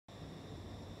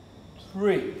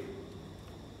3,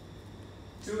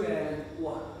 2 and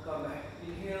 1. Come back.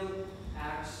 Inhale,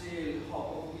 exhale,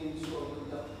 hop into a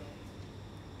down.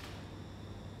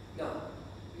 Now,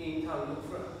 inhale, look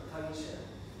front, tension.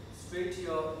 Straight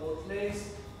your both legs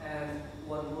and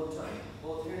one more time.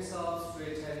 Both hands up,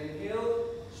 straight and inhale,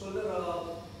 shoulder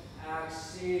up,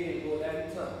 exhale, go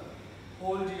lengthen.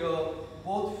 Hold your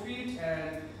both feet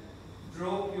and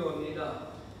drop your knee down.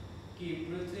 Keep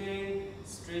breathing,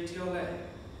 straight your leg.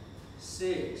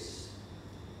 6,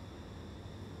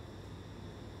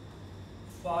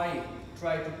 5,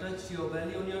 try to touch your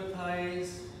belly on your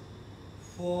thighs.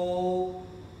 4,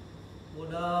 go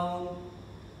down.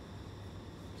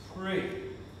 3,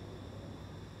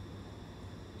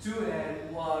 2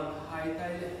 and 1, high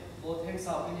thigh leg. Both hands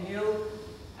up, inhale,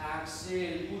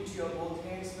 exhale, put your both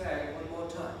hands back one more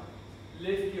time.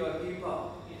 Lift your hip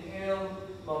up, inhale,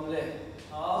 bum leg,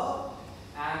 up,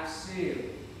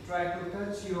 exhale. Try to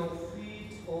touch your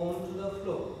feet onto the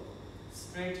floor.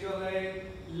 Straight your leg,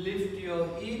 lift your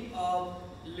hip up,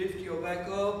 lift your back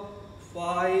up.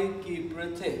 5, keep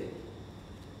breathing.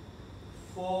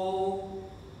 4,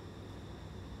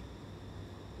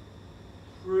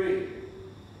 3,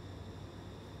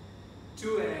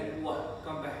 2 and 1.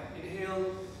 Come back. Inhale,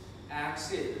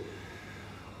 exhale.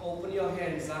 Open your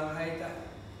hands on high thigh.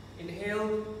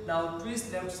 Inhale, now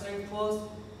twist left side first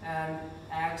and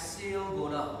exhale, go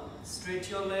down. Straight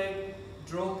your leg,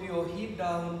 drop your hip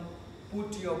down,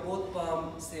 put your both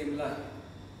palms same line.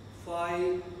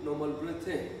 5, normal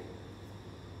breathing.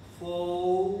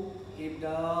 4, hip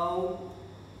down.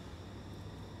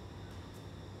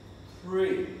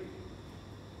 3,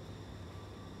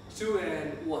 2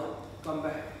 and 1. Come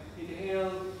back.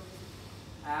 Inhale,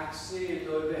 exhale,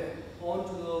 lower back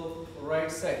onto the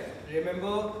right side.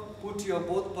 Remember, put your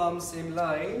both palms same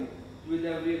line. With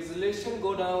every exhalation,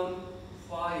 go down.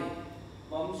 5,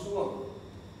 palm swung.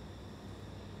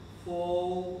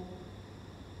 4,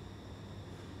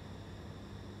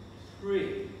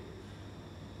 3,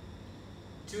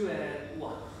 2 and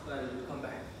 1. Very good. Come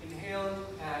back. Inhale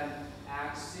and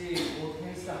exhale. Both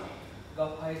hands down.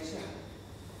 Go high chair.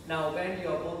 Now bend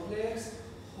your both legs.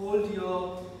 Hold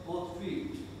your both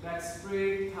feet. Back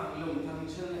straight. Thang lung, thang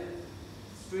chân.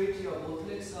 Straight your both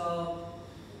legs up.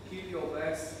 Keep your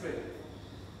back straight.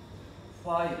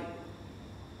 5,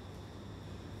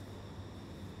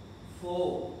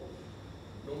 4.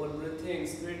 Normal breathing.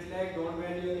 Straight leg. Don't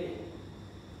bend your knee.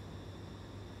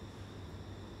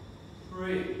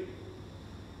 3,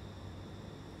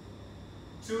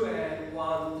 2 and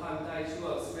 1. Thang tai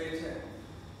chua. Straight head.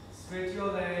 Straight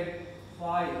your leg.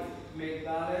 5. Make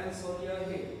balance on your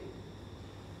hip.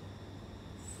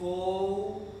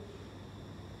 4,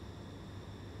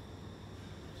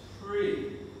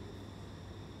 3,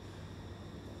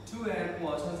 2 and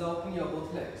 1. Hands open your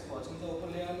both legs. Hands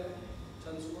open your leg.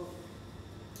 Hands open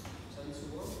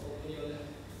your leg.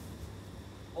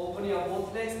 Open your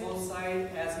both legs, both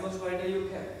sides, as much wider you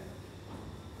can.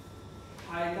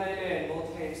 High thigh bend,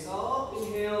 both hands up.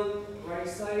 Inhale, right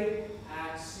side.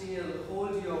 Exhale,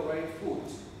 hold your right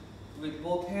foot. With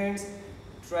both hands,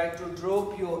 try to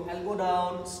drop your elbow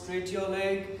down, straight your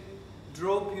leg,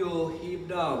 drop your hip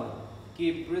down.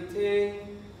 Keep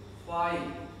breathing. 5,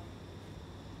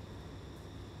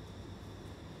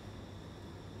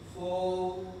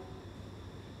 4,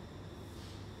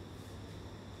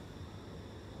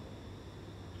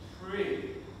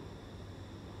 3,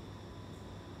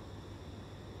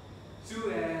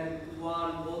 2 and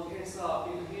 1. Both hands up.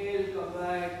 Inhale, come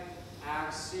back.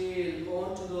 Exhale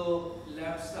onto the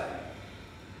left side.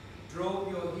 Drop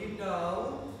your hip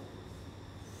down.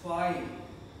 5.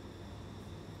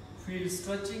 Feel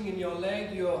stretching in your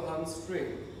leg, your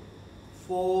hamstring.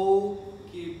 4.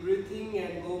 Keep breathing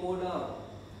and go more down.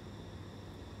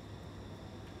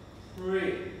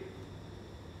 3,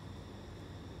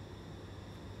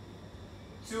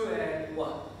 2 and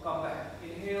 1. Come back.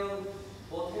 Inhale,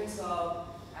 both hands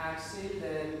up. Exhale,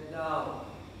 then down.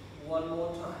 One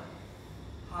more time.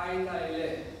 High thigh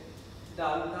leg.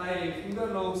 Down thigh, finger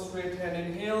long, straight hand.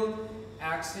 Inhale,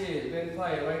 exhale, bend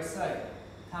 5, right side.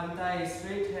 Thumb thigh,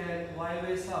 straight hand, wide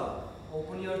waist out.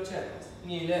 Open your chest.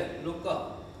 Knee left, look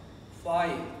up.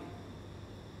 5,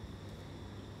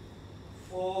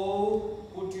 4.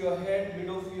 Put your head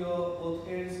middle of your both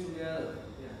hands together.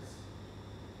 Yes.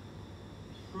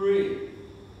 3,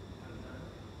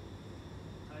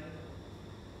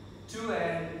 2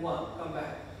 and 1. Come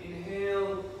back.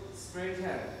 Inhale, straight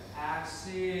hand.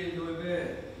 Exhale, lower back.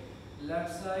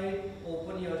 Left side,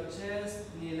 open your chest,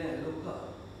 knee left, look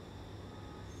up.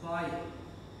 5,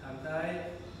 thumb tight.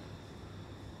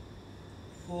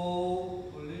 4,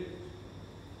 hold it.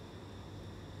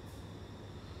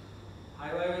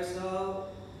 Hai vai về sau.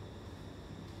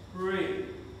 3,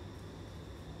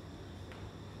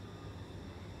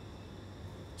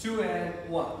 2 and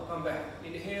 1. Come back.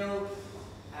 Inhale.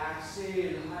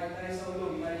 Exhale. Hai tay sau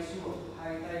lưng, tay xuống.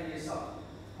 Hai tay về sau.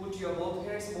 Put your both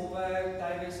hands, move back,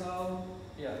 tay về sau.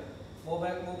 Yeah. Move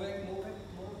back, move back, move back.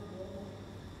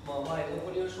 Mở vai,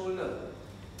 open your shoulder.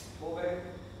 Move back.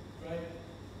 Right.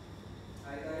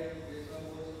 Hai tay về sau,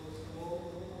 move.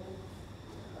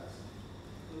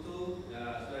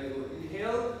 Yes, very good.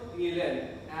 Inhale, knee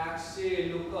lên.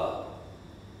 Exhale, look up.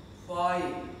 5.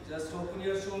 Just open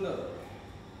your shoulder.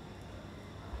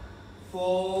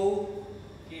 4.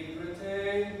 Keep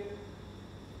breathing.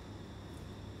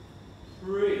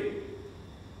 3,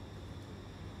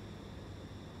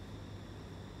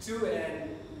 2 and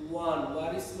 1.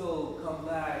 Very slow. Come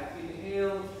back.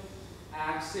 Inhale.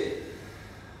 Exhale.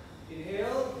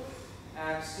 Inhale.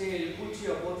 Exhale. Put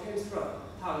your both hands front.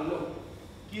 Thẳng lưng.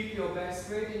 Keep your back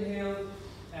straight. Inhale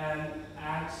and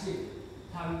exhale.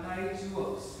 Thẳng tay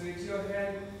trước. Straight your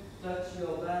hand. Touch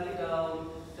your belly down.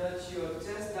 Touch your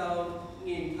chest down.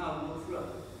 Nhìn thẳng một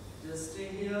front. Just stay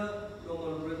here.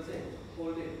 Normal breathing.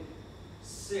 Hold it.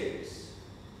 6,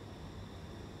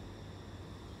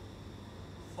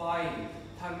 5.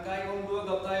 Thẳng tay ôm đuôi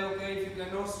gập tay. Okay. If you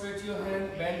cannot stretch your hand,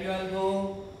 bend your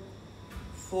elbow.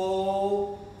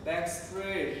 4. Back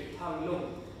straight. Thẳng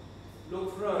lưng.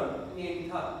 Look front. Nhìn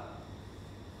thẳng.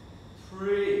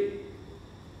 3.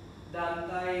 Đan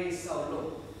tay sau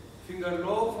lưng. Finger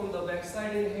low from the back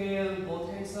side. Inhale.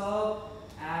 Both hands up.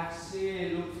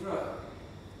 Exhale. Look front.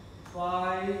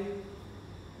 5.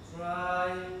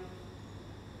 Try.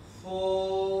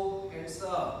 4. Hands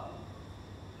up.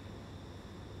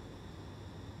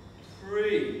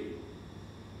 3,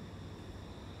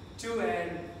 2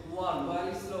 and 1.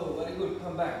 Very slow. Very good.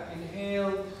 Come back.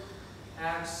 Inhale.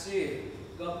 Exhale.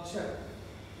 Gotcha.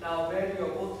 Now bend your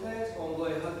both hands. On go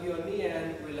hug your knee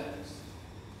and relax.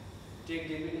 Take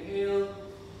deep inhale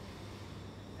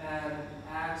and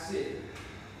exhale.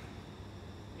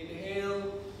 Inhale.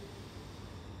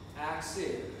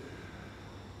 Exhale.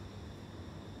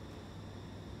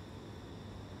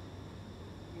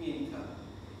 Nhìn thẳng.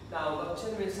 Now gập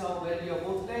chân về sau. Bend your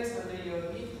both legs under your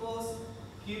hip first.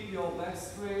 Keep your back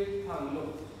straight. Thẳng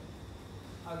lưng.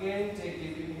 Again, take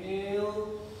deep inhale.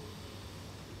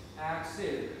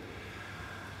 Exhale.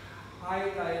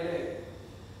 Hai tay lên.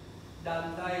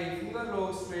 Đan tay, finger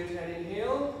roll straight hand.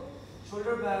 Inhale.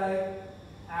 Shoulder back.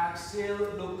 Exhale.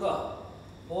 Look up.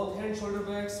 Both hands shoulder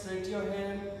back. Straight your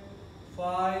hand.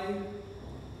 5,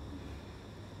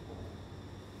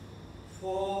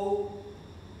 4,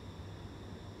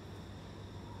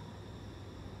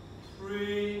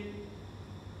 3,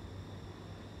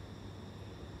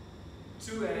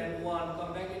 2 and 1.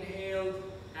 Come back. Inhale.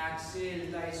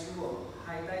 Exhale. Tay xuống.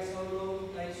 Hai tay sau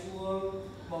lưng. Tay xuống.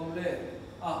 Mông lên.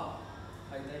 Up.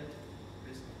 Hai tay.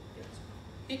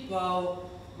 Hít vào.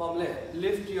 Mông lên.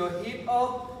 Lift your hip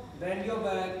up. Bend your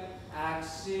back.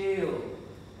 Exhale.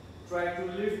 Try to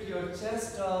lift your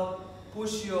chest up.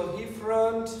 Push your hip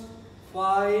front.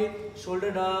 5.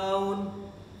 Shoulder down.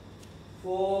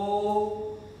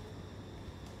 4.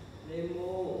 Lên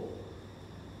more.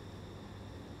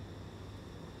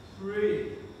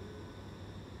 3.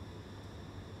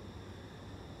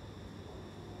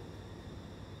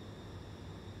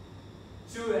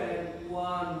 2 and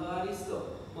 1. Very slow.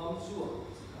 Mom xuống.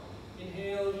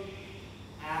 Inhale.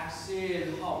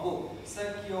 Exhale. Hop bụng.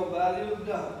 Set your belly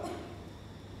down.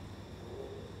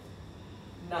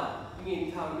 Now,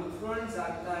 nhìn thẳng look front.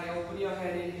 Giãn tay. Open your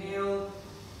hand. Inhale.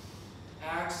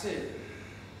 Exhale.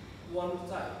 One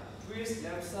time. Twist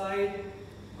left side.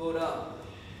 Go down.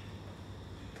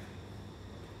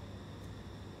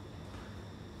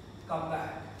 Come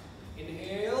back.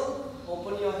 Inhale.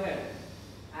 Open your hand.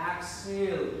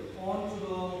 Exhale. Onto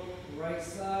the right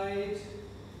side.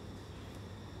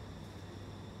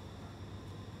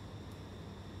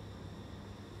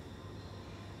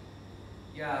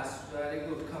 Yes, very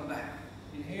good. Come back.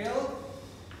 Inhale.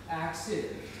 Exhale.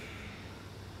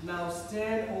 Now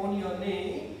stand on your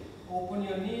knee. Open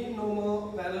your knee,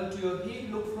 normal, parallel to your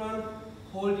hip. Look front.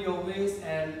 Hold your waist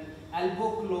and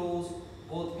elbow close.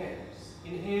 Both hands.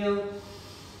 Inhale.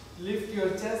 Lift your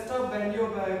chest up. Bend your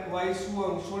back. Wide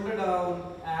swung. Shoulder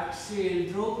down.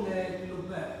 Exhale. Drop leg. Look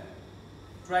back.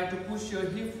 Try to push your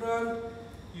hip front.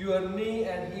 Your knee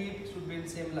and hip should be in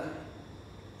same line.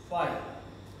 5.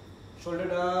 Shoulder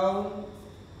down.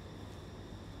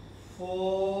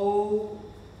 4.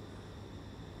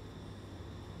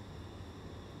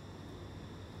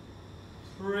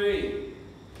 3.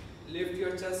 Lift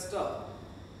your chest up.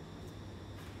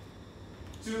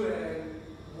 2 and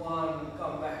 1.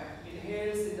 Come back.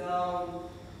 Inhale, sit down.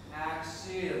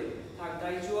 Exhale. Thang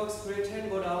tay chuak, straighten,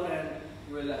 go down and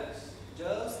relax.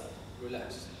 Just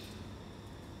relax.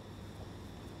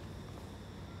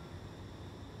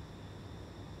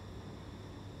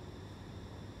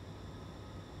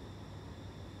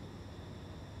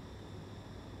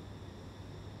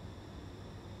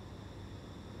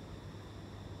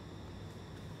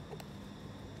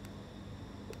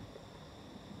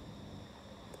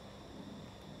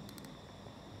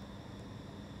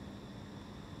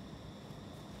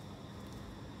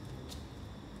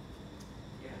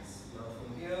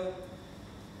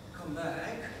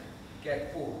 Back,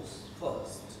 get pose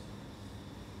first.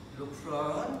 Look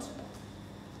front.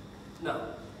 Now,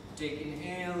 take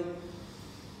inhale,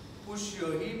 push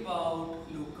your hip out,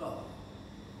 look up.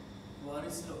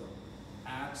 Very slow.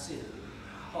 Exhale.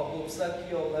 Hop up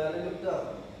your belly, look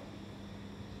down.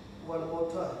 One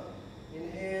more time.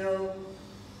 Inhale,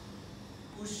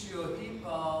 push your hip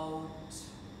out.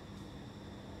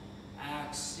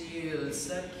 Exhale,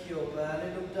 suck your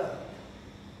belly, look down.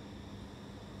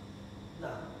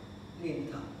 Now,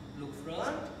 lean down, look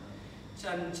front,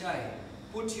 chan chai.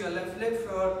 Put your left leg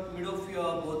front, middle of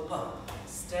your both palm.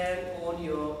 Stand on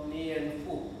your knee and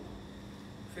foot.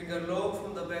 Finger low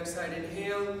from the back side,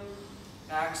 inhale,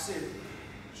 exhale.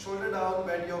 Shoulder down,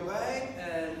 bend your back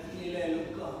and heel and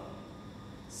look up.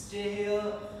 Stay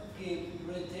here, keep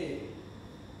breathing.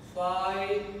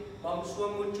 5, bum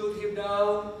swung mucho, hip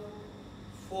down.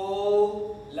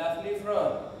 4, left knee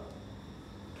front.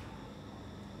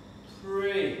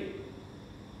 3,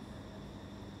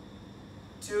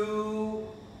 2,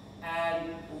 and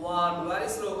 1. Very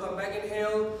slow. Come back,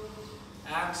 inhale.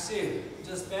 Exhale.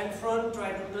 Just bend front.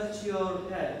 Try to touch your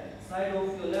head. Side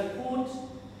of your left foot.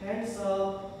 Hands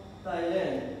up. Thigh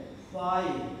length.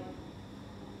 5.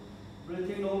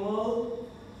 Breathing normal.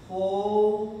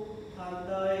 4. Thumb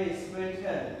thigh straight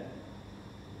hand.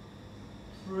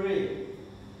 3,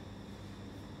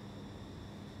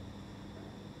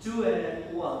 2,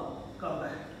 and 1. Come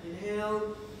back.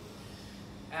 Inhale.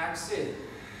 Exhale.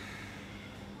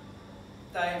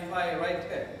 Thigh fly right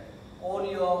hand on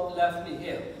your left knee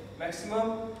here.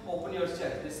 Maximum. Open your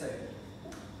chest this side.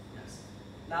 Yes.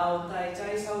 Now thigh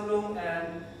chai sau lung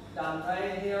and down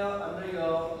thigh here under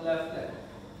your left leg.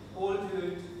 Hold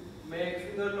it. Make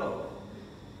finger low.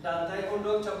 Down thigh hold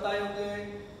up. Chap thigh okay.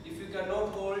 If you cannot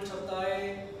hold chap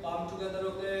thigh, palm together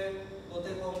okay.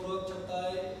 Both palm up. Chap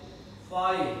thigh.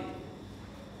 5,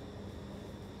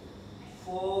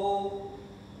 4,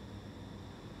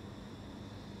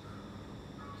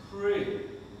 3,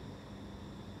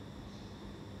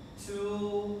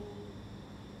 2,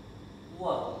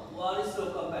 1. Very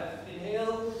slow. Come back.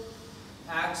 Inhale.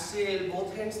 Exhale.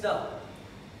 Both hands down.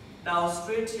 Now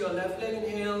straight your left leg.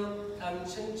 Inhale. Thumb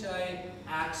chin chai.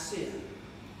 Exhale.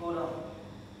 Go down.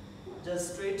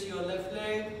 Just straight your left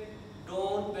leg.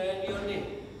 Don't bend your knee.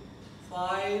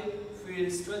 5.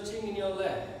 Feel stretching in your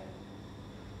leg.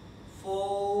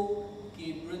 4.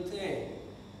 Keep breathing.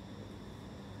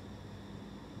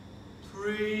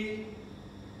 3,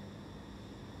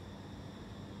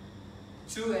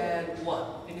 2, and 1.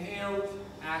 Inhale.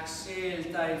 Exhale.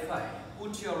 Thigh five.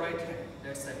 Put your right hand.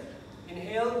 That's it.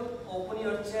 Inhale. Open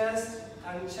your chest.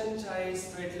 Thang chan chai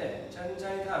straight leg. Chan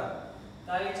chai thang.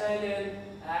 Thigh chai length.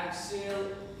 Exhale.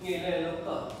 Knee length. Look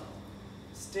up.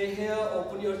 Stay here.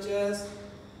 Open your chest.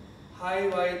 High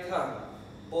right thumb,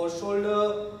 both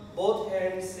shoulder, both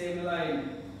hands same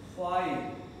line.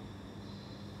 5.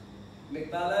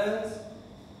 Make balance.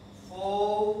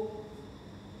 4.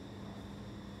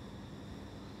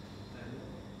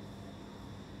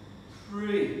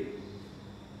 3,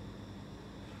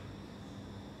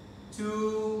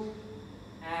 2,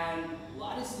 and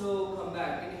very slow. Come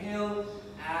back. Inhale.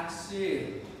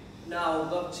 Exhale. Now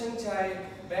gap chai.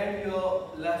 Bend your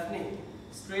left knee.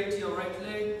 Straight your right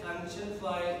leg, thang chin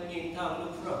fly, knee thang,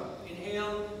 look front.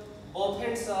 Inhale, both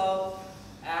hands up,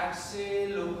 exhale,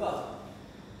 look up.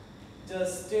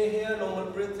 Just stay here,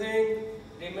 normal breathing.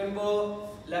 Remember,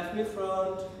 left knee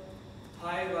front,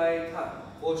 high right thumb.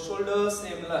 Both shoulders,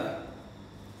 same line.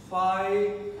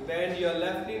 5, bend your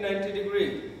left knee 90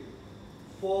 degrees.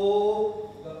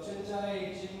 4, gap chin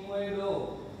chai, chin way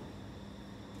low.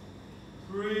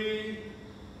 3,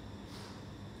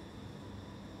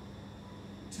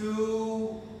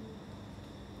 2,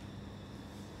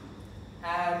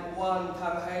 and 1. Thumb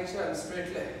high chin,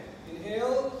 straight leg.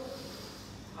 Inhale,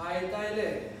 high thigh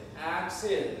leg.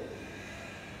 Exhale.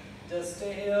 Just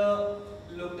stay here,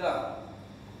 look down.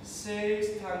 6,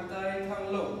 thumb thigh,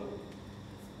 thumb low.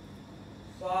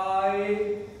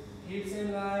 5, hips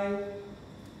in line.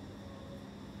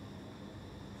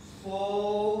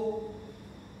 4,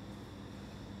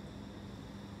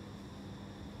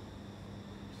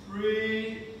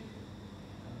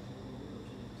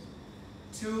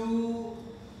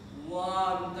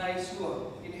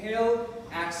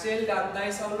 Exhale, đàn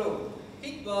tay sau lưng.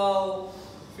 Hít vào,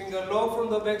 finger lock from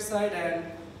the back side and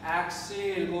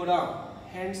exhale, go down.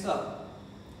 Hands up.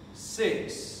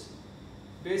 6.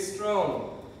 Be strong.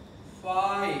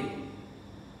 5.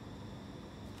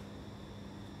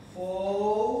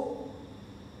 4.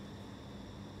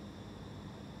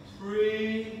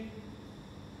 3.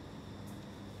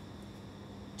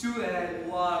 2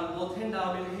 and 1. Both hand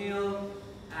down, inhale,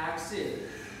 exhale.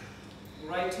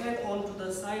 Right hand onto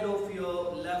the side of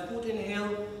your left foot,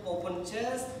 inhale, open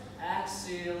chest,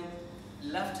 exhale,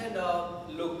 left hand up,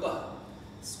 look up.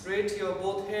 Straight your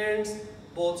both hands,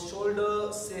 both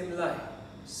shoulders, same line.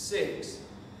 6.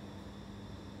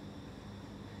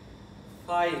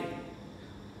 5.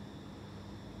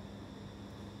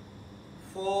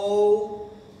 4.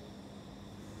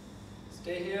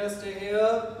 Stay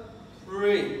here.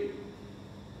 3.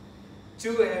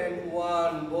 2 and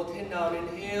 1. Both hand down,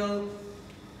 inhale,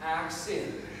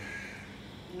 exhale.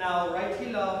 Now right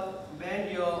heel up,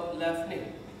 bend your left knee.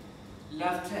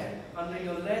 Left hand under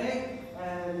your leg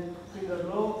and finger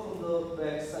lock from the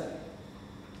back side.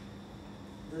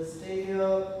 Just stay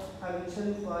here, having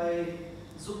chin five,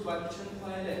 zook back chin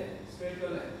five leg, straight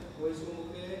your leg. Voice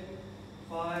okay.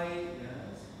 5,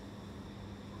 yes.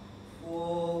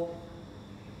 4,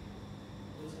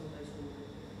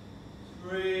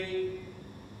 3,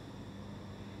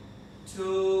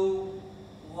 2,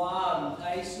 1.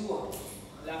 Tay xuống.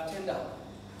 Left hand down.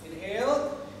 Inhale.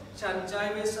 Chân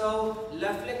trái về sau.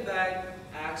 Left leg back.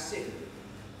 Exhale.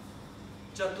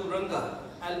 Chaturanga.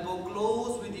 Elbow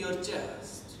close with your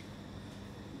chest.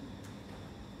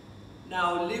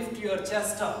 Now lift your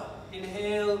chest up.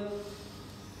 Inhale.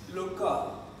 Look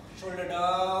up. Shoulder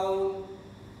down.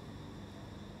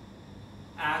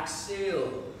 Exhale.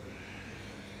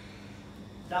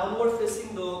 Downward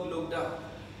facing dog. Look down.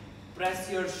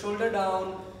 Press your shoulder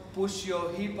down, push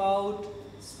your hip out,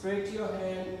 straight your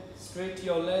hand, straight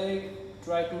your leg,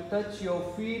 try to touch your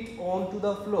feet onto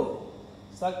the floor.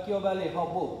 Suck your belly,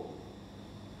 hobble.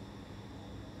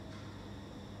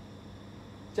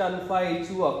 Chân phay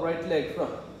chu up, right leg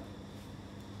front.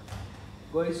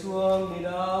 Gối xuống, knee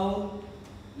down,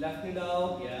 left knee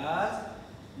down, yes.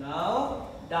 Now,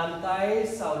 đàn tay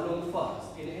sau lưng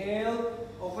first. Inhale,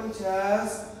 open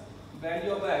chest. Bend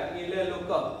your back, knee lay, look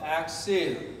up,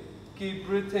 exhale, keep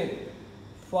breathing.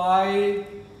 5,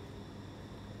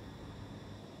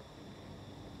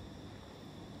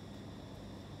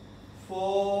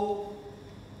 4,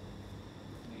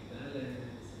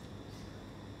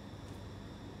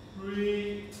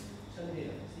 3,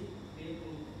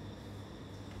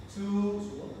 2,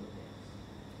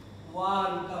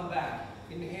 1, come back.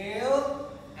 Inhale,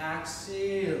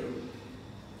 exhale.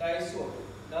 Tay xuống,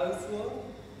 down xuống.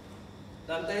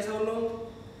 Đàn tay sau lưng.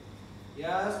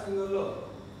 Yes, finger low.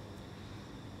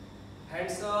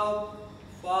 Hands up.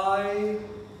 5,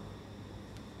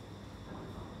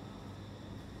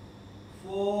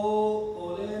 4,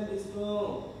 hold in, be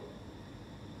strong.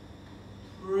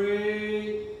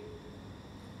 3,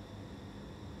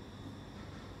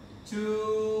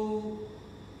 2,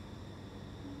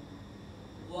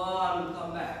 1,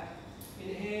 come back.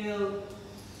 Inhale,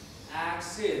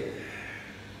 exhale.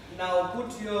 Now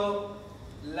put your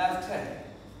left hand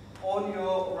on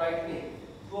your right knee.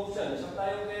 Two options. Chắp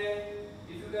tay okay.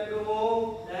 If you can do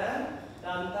more, then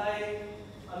đàn tay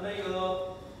under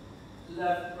your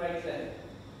left right leg.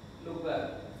 Look back.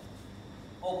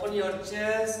 Open your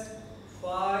chest.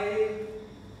 5,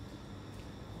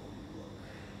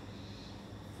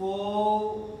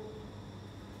 4,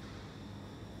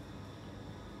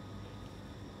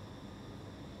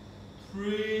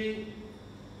 3,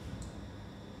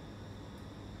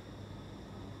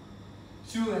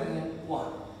 2 and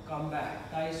 1. Come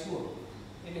back. Tay xuống.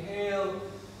 Inhale.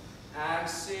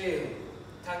 Exhale.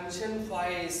 Thẳng chân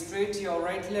phải straight your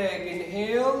right leg.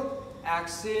 Inhale.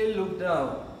 Exhale. Look down.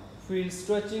 Feel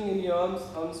stretching in your arms,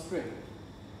 hamstring.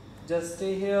 Just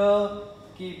stay here.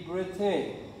 Keep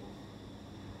breathing.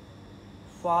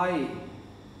 5.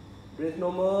 Breathe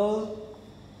normal.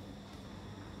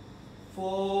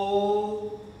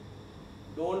 4.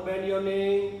 Don't bend your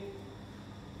knee.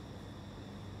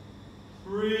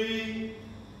 3,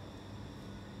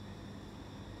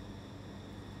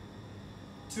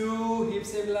 2, hip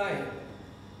same line.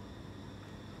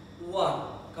 1.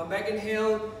 Come back,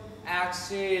 inhale.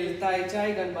 Exhale. Tay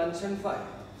trái gần bàn chân phải.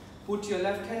 Put your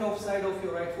left hand off side of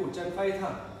your right foot. Chân phải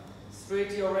thẳng.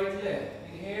 Straight your right leg.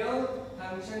 Inhale.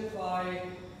 Thẳng chân phải.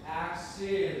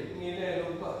 Exhale. Knee lay,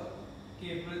 look up.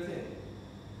 Keep breathing.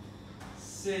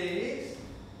 6,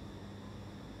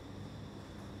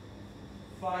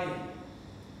 5,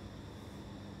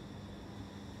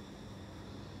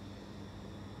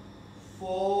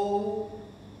 4,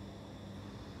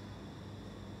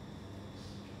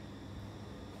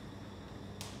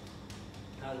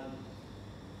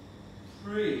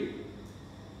 3,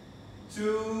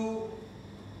 2,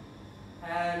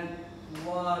 and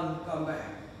 1. Come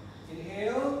back.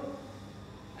 Inhale,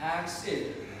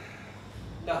 exhale.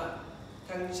 Now,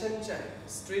 thang chân chạy.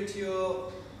 Straight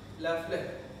your left leg.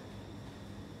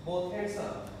 Both hands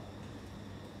up.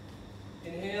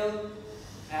 Inhale,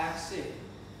 exhale.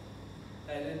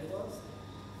 Silent first.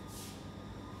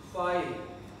 5.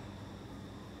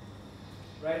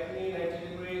 Right knee 90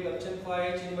 degree, gập chân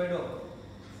quay, chin bay độ.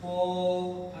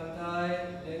 4, thẳng thai,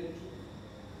 lên.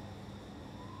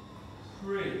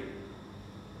 3,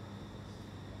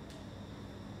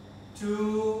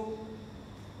 2,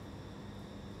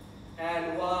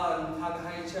 and 1. Thang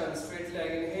hai chân, straight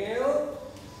leg. Inhale,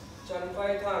 chân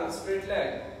quay thẳng, straight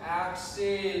leg.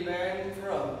 Exhale, bend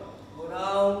from. Go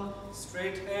down,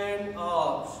 straight hand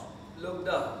up. Look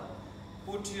down.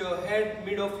 Put your head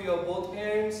mid of your both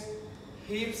hands.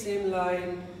 Hip same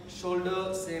line,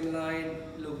 shoulder same line,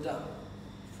 look down.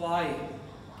 5,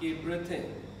 keep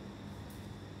breathing.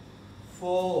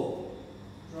 4,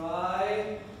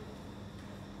 try.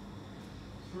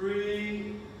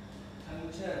 3,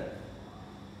 thẳng chân.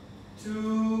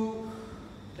 2,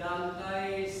 đan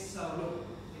tay sau lưng.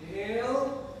 Inhale,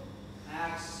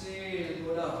 exhale,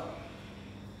 go down.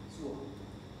 So,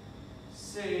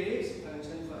 6, thẳng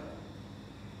chân phải.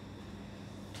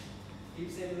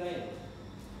 Keep same line.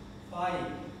 5,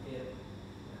 here.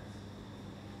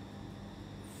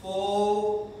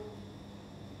 4,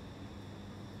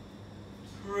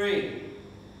 3,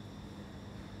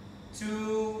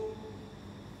 2,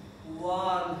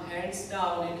 1. Hands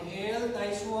down. Inhale,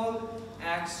 tay xuống.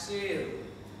 Exhale.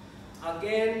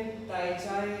 Again, tay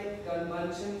trái gần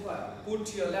bàn chân phải.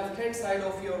 Put your left hand side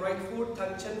of your right foot.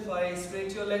 Thẳng chân phải.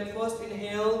 Straight your leg first.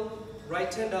 Inhale,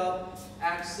 right hand up.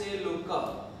 Exhale, look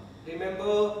up.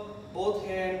 Remember, both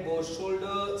hand, both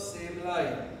shoulder, same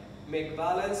line. Make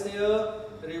balance here.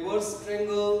 Reverse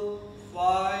triangle.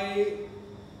 5,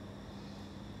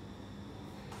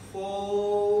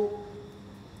 4,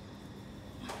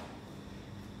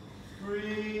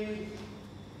 3,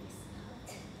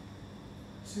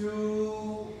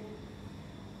 2,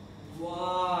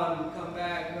 1. Come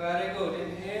back. Very good.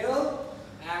 Inhale.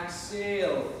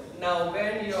 Exhale. Now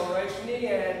bend your right knee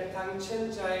and thang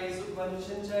chân chai, giúp bàn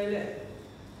chân chai lên.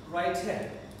 Right hand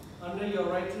under your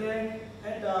right leg,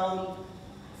 head down,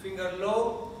 finger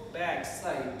low, back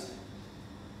side.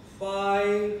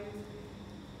 5.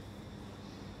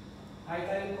 Hai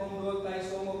tay không được, tay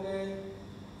xuống, ok.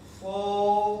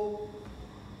 4,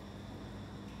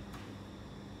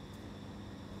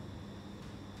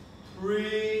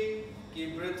 3,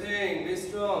 keep breathing, be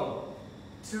strong.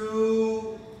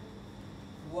 2,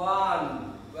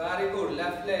 1. Very good.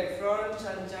 Left leg front,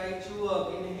 chân trái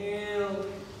chuộc. Inhale.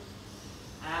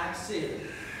 Exhale.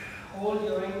 Hold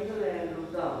your ankle and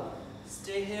look down.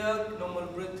 Stay here. Normal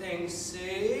breathing.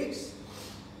 6,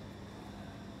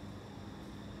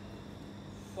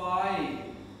 5.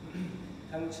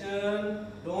 Thẳng chân.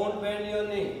 Don't bend your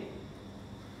knee.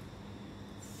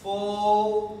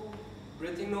 4.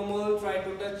 Breathing normal. Try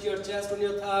to touch your chest on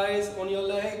your thighs, on your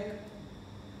leg.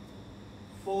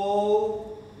 4,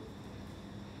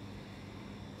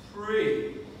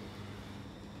 3,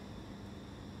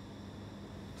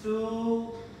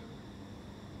 2,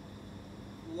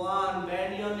 1.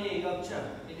 Bend your knee, gập chân.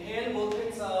 Inhale, both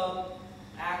hands up.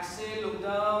 Exhale, look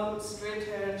down. Straight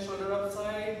hand, shoulder up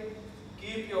side.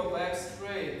 Keep your back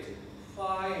straight.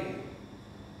 5,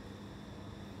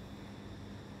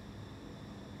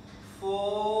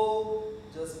 4.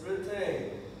 Just breathing.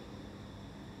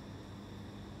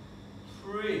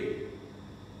 3,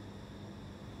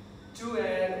 2,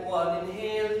 and 1.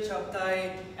 Inhale, chop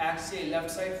tay. Exhale,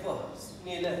 left side first.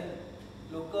 Knee left.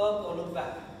 Look up or look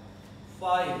back.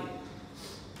 5,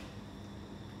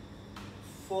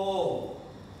 4,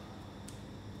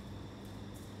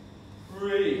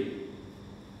 3,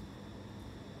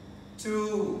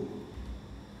 2,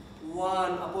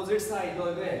 1. Opposite side,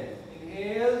 go again.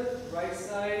 Inhale, right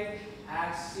side.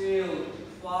 Exhale,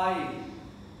 5,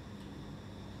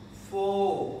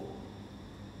 4,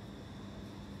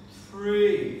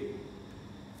 3,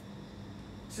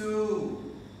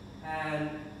 2, and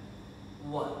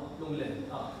 1. Lung lên,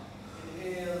 up.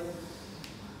 Inhale,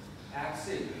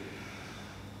 exhale.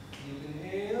 Deep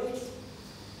inhale,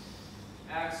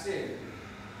 exhale.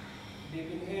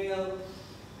 Deep inhale,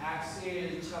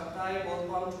 exhale. Chop tay, both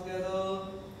palms together.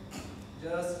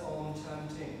 Just Om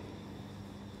chanting.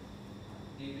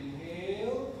 Deep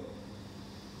inhale.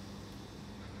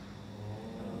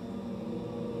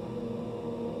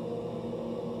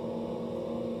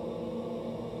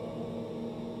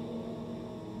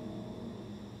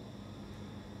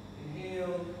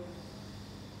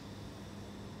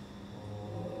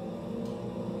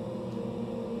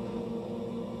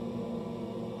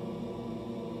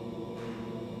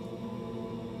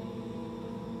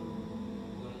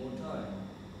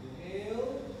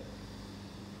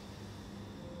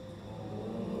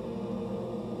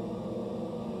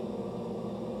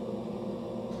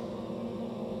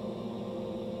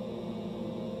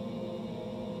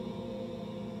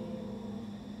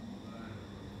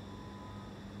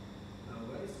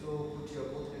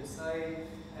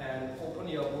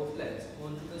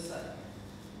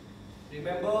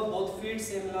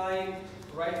 feet same line,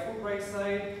 right foot right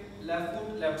side, left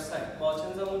foot left side.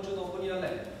 Motions are much to open your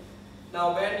leg.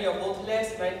 Now bend your both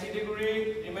legs 90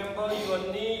 degree. Remember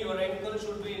your knee, your ankle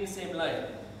should be in same line.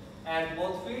 And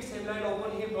both feet same line,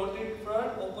 open hip, rotate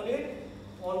front, open it,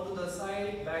 onto the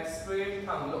side, back straight,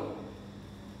 thang low.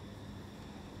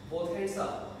 Both hands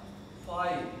up.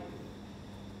 5,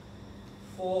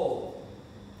 4,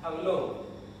 thang low.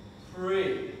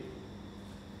 3,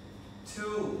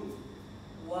 2,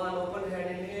 1, open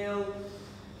hand, inhale,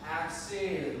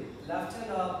 exhale, left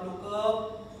hand up, look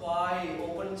up, 5,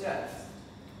 open chest,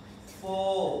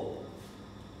 4,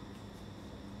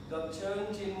 gập chân,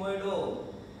 chin môi đổ,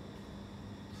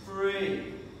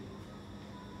 3,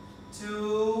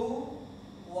 2,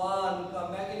 1,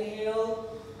 come back,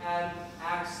 inhale, and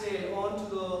exhale onto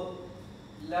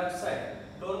the left side.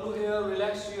 Don't do here,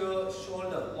 relax your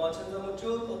shoulder. Motion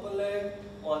open leg,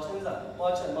 motion.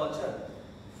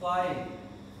 5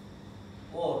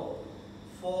 more,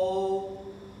 4,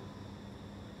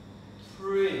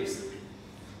 3,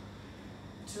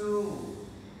 2,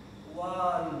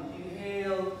 1.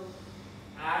 Inhale,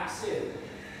 exhale.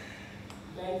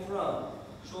 Bend front.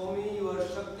 Show me your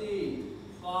Shakti.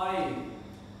 5,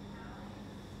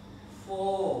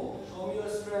 4. Show me your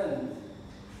strength.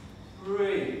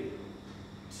 3,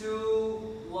 2,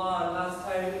 1. Last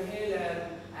time, inhale and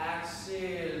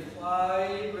exhale.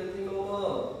 5. Breathing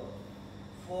over.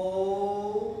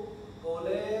 4.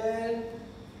 Golden.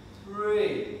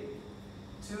 3,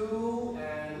 2,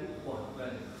 and 1.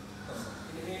 Ready.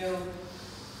 Inhale.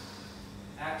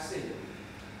 Exhale.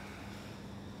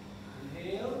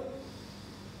 Inhale.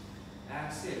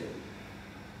 Exhale.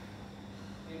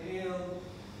 Inhale.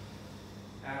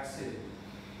 Exhale.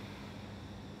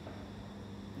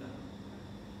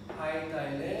 High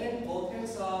thigh length, both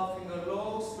hands up, finger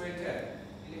long, straight head.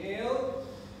 Inhale,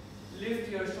 lift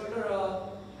your shoulder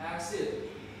up, exhale.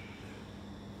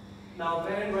 Now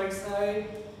bend right side,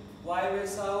 wide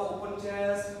waist out, open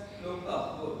chest, look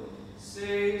up, good.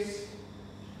 6,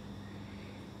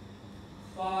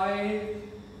 5,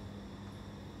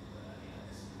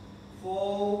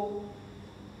 4,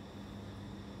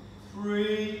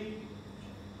 3,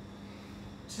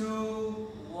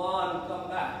 2, 1, come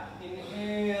back.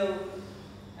 Inhale,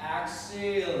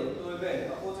 exhale, do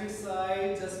it. Opposite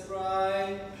side, just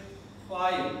try.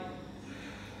 5,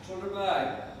 shoulder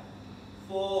back.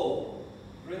 4,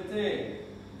 breathe in.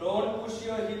 Don't push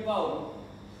your hip out.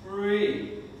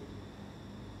 3,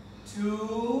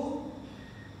 2,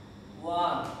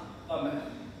 1, come back.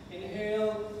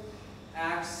 Inhale,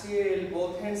 exhale,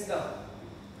 both hands down.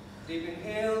 Deep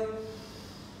inhale,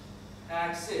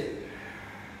 exhale.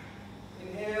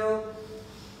 Inhale,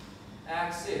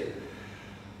 exhale.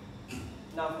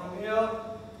 Now from here,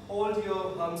 hold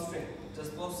your hamstring,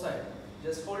 just both sides.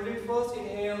 Just hold it first,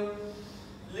 inhale,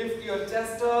 lift your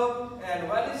chest up, and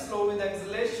very slow with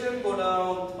exhalation, go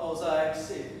down, also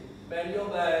exhale. Bend your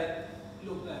back,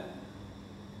 look back.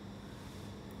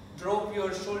 Drop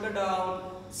your shoulder down,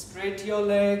 straight your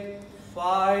leg,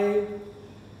 5,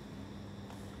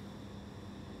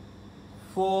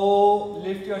 4,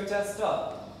 lift your chest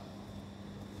up.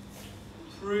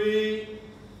 3,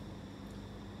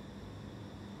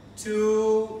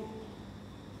 2,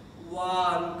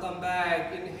 1, come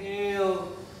back, inhale,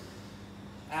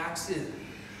 exhale.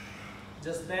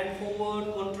 Just bend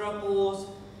forward, contra pose,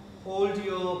 hold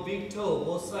your big toe,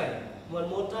 both sides. One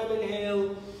more time,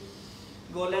 inhale,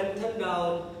 go lengthen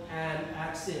down and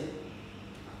exhale.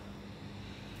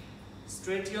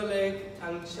 Straight your leg,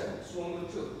 tension, swung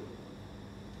with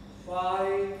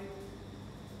 5,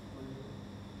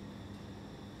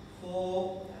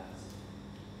 4,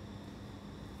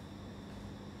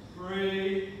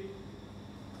 3,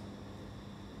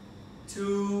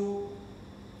 2,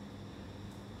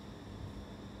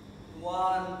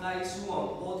 1. Nice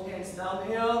swung. Both hands down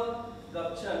here.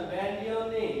 Gapchan. Bend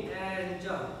your knee and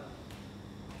jump.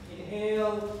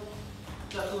 Inhale.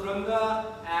 Chaturanga.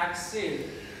 Exhale.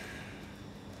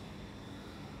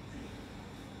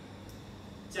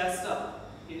 Chest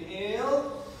up.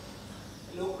 Inhale.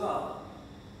 Look up.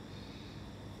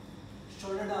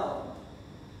 Shoulder down.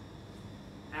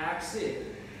 Exhale.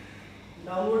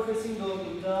 Downward facing dog.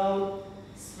 Look down.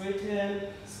 Straight hand.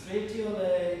 Straight your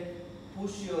leg.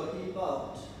 Push your hip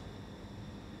out.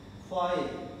 5,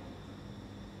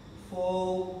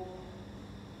 4,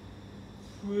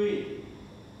 3,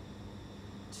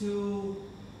 2,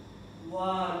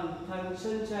 1.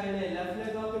 Tension China. Left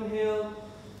leg up, inhale.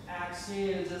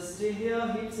 Exhale. Just stay here.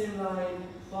 Hips in line.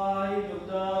 5. Look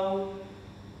down.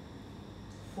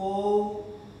 4,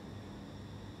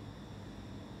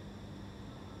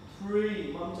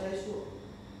 3. Mom chai xuống.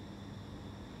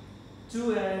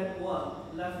 2 and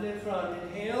 1. Left leg front.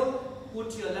 Inhale.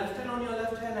 Put your left hand on your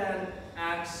left hand and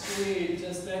exhale.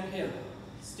 Just bend here.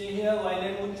 Stay here. While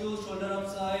I put you shoulder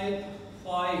upside.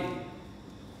 5,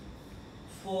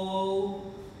 4,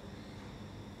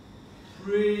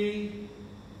 3,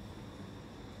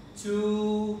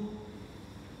 2,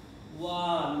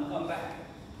 1. Come back.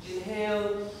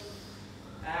 Inhale.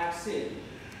 Exhale.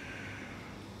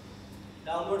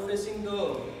 Downward facing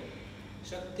dog.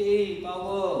 Shakti,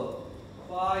 power.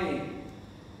 5,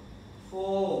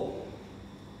 4,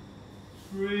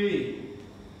 3,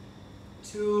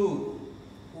 2,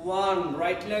 1.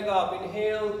 Right leg up.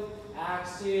 Inhale.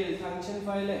 Exhale. Function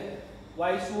 5 leg.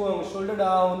 Wide swung. Shoulder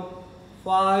down.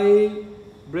 5.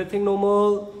 Breathing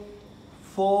normal.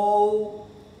 4,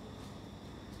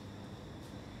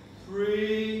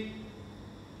 3,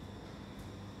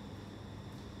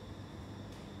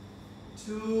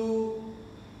 2,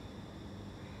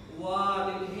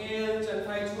 1. Inhale, and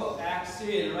try to go.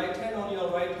 Exhale. Right hand on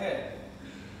your right hand.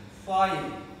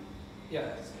 5.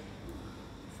 Yes.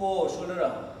 4. Shoulder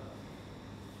up.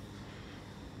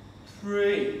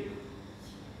 3,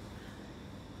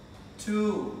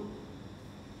 2,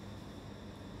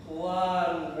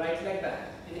 1. Right leg back.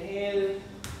 Inhale.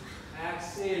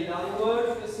 Exhale.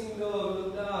 Downward facing dog.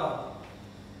 Look down.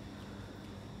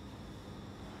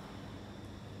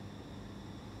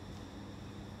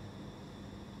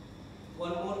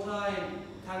 One more time.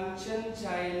 Thang chân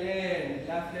chai lên.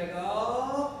 Left leg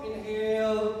up.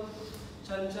 Inhale.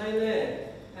 Chân chai lên.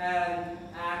 And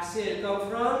exhale. Come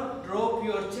front. Drop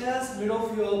your chest. Mid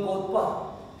of your both palm.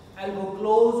 Elbow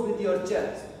close with your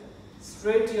chest.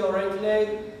 Straight your right leg.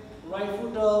 Right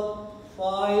foot up.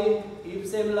 5. Hip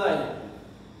same line.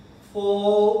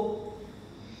 4,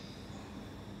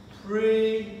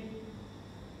 3,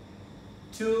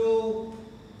 2,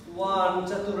 1.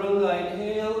 Chaturanga.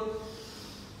 Inhale.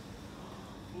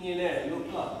 Knee,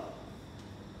 look up.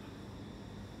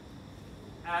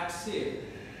 Exhale.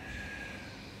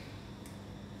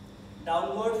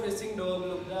 Downward facing dog.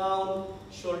 Look down.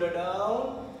 Shoulder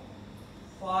down.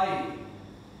 5.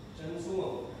 Chan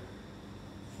sumo.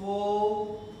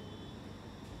 4,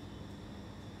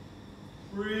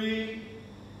 3,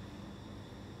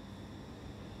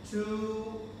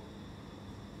 2,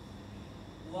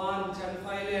 1. Chan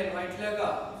 5 lane. Right leg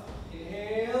up.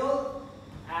 Inhale.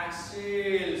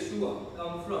 Exhale. Suwa.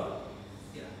 Come front.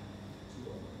 Yeah.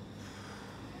 Suwa.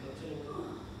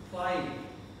 5.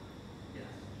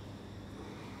 Yeah.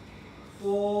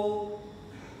 4.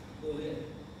 Go ahead.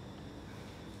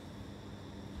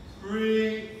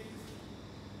 3,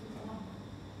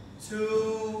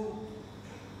 2,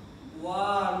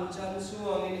 1. Chan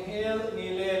suwang. Inhale.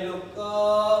 Knee, look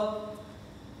up.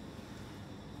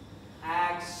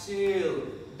 Exhale.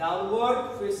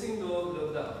 Downward facing dog.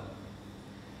 Look down.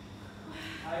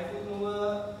 High foot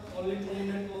over. Only 2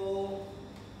 minutes more.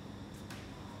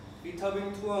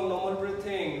 Ithabing tuang. Normal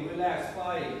breathing. Relax.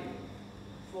 5,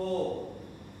 4,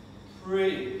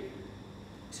 3,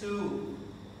 2,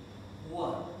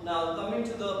 1. Now coming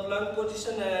to the plank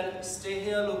position and stay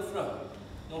here. Look front.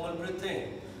 Normal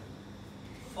breathing.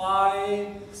 5.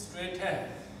 Straight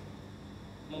hand.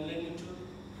 Mamlen mutu.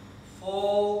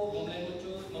 4. Mamlen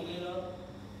mutu. Mamlen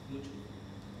mutu.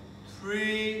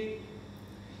 3,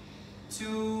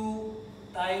 2.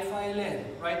 Thigh 5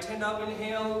 length. Right hand up.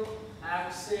 Inhale.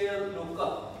 Exhale. Look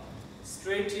up.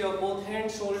 Straight your both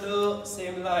hands. Shoulder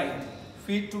same line.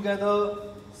 Feet together.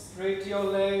 Straight your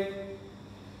leg.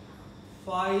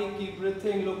 5. Keep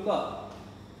breathing. Look up.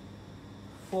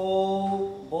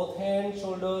 4. Both hands.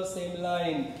 Shoulder same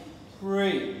line.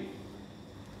 3,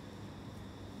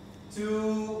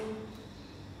 2,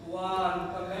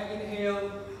 1. Come back.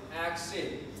 Inhale.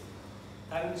 Exhale.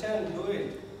 Thang chân. Do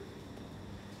it.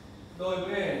 Đôi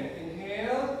bên.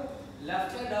 Inhale.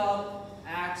 Left hand up.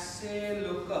 Exhale.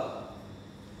 Look up.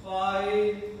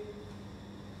 5,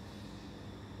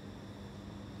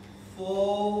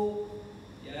 4.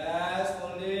 Yes.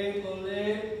 Hold it. Hold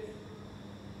it.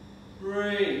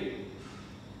 3,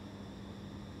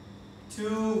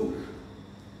 2,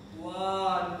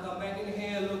 1. Come back.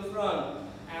 Inhale. Look front.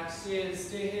 Exhale.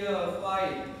 Stay here.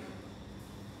 5,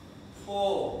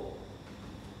 4,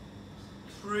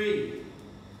 3,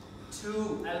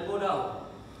 2. Elbow down.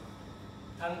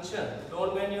 Tension.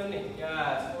 Don't bend your knee.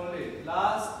 Yes. Hold it.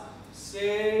 Last.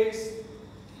 6,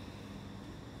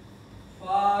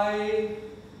 5.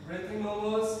 Breathing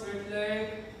over. Straight leg.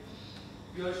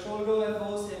 Your shoulder and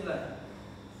elbow same line.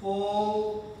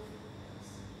 4,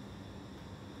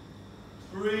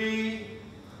 3,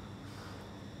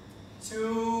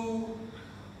 2,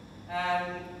 and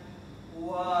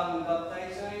 1. Gập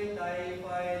tay trái, tay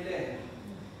phải lên.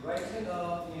 Right hand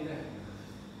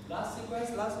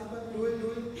sequence, last sequence. Do it,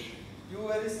 do it. You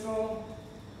very strong.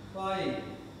 5.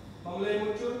 Mamle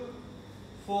mucho.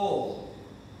 4.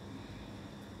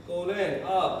 Go in,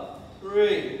 up.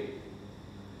 3.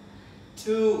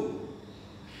 2.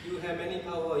 You have any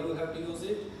power, you have to use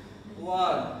it.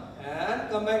 1. And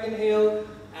come back, inhale.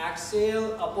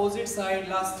 Exhale, opposite side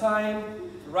last time.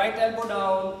 Right elbow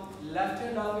down, left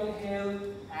hand up, inhale.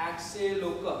 Exhale,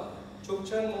 look up.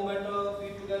 Chukchan, momentum,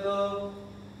 feet together.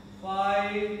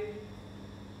 5.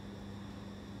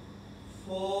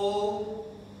 4.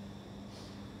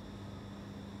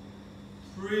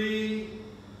 3.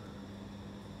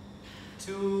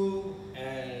 2.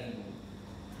 And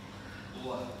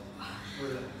 1.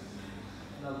 Relax.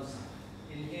 Namaste.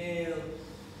 Inhale.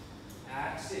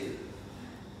 Exhale.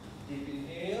 Deep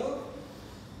inhale.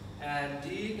 And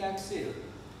deep exhale.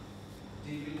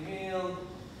 Deep inhale.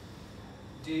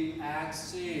 Deep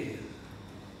exhale.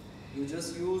 You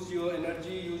just use your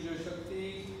energy, use your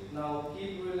Shakti. Now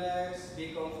keep relaxed, be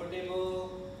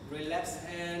comfortable. Relax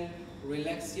hand,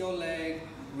 relax your leg,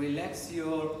 relax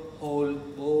your whole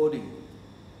body.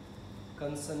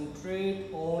 Concentrate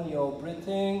on your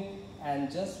breathing and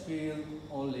just feel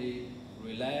only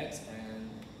relax and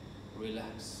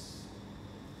relax.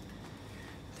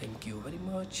 Thank you very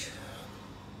much.